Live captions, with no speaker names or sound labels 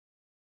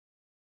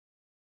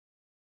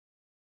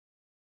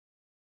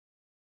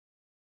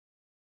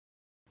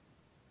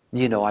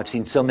You know, I've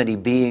seen so many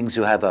beings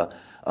who have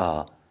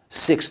a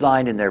 6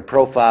 line in their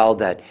profile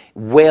that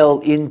well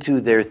into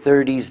their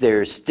 30s,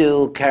 they're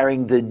still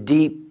carrying the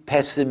deep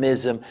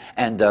pessimism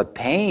and the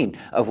pain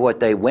of what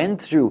they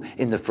went through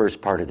in the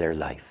first part of their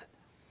life.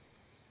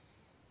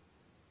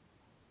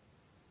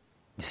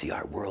 You see,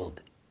 our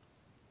world,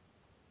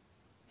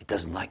 it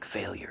doesn't like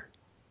failure.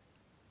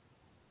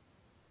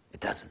 It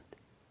doesn't.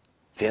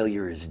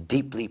 Failure is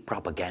deeply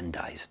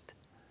propagandized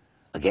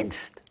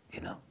against,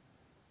 you know.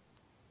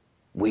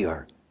 We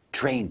are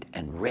trained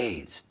and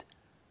raised,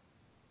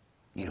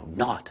 you know,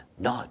 not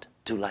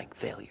to like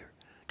failure,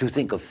 to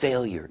think of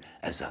failure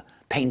as a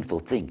painful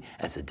thing,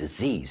 as a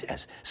disease,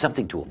 as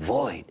something to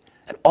avoid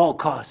at all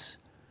costs.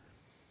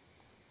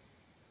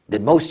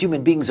 That most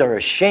human beings are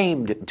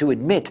ashamed to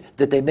admit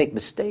that they make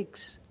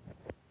mistakes.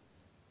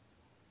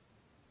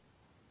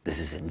 This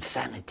is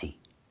insanity.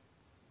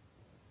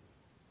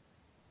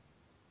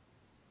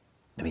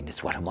 I mean,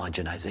 it's what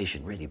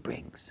homogenization really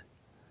brings.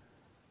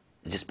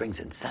 It just brings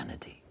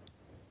insanity.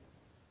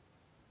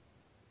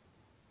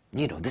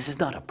 You know, this is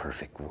not a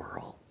perfect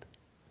world.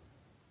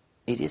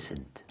 It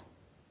isn't.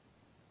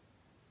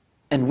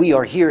 And we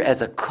are here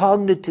as a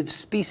cognitive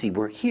species.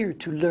 We're here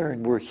to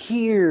learn. We're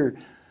here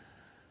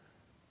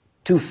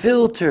to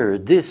filter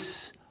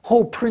this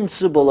whole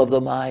principle of the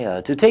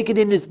Maya, to take it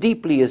in as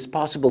deeply as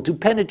possible, to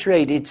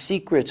penetrate its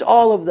secrets,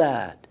 all of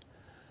that.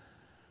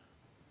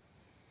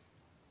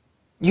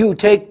 You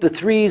take the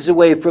threes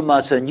away from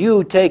us, and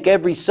you take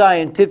every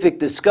scientific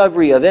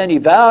discovery of any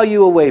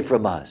value away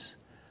from us,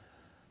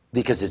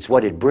 because it's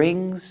what it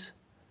brings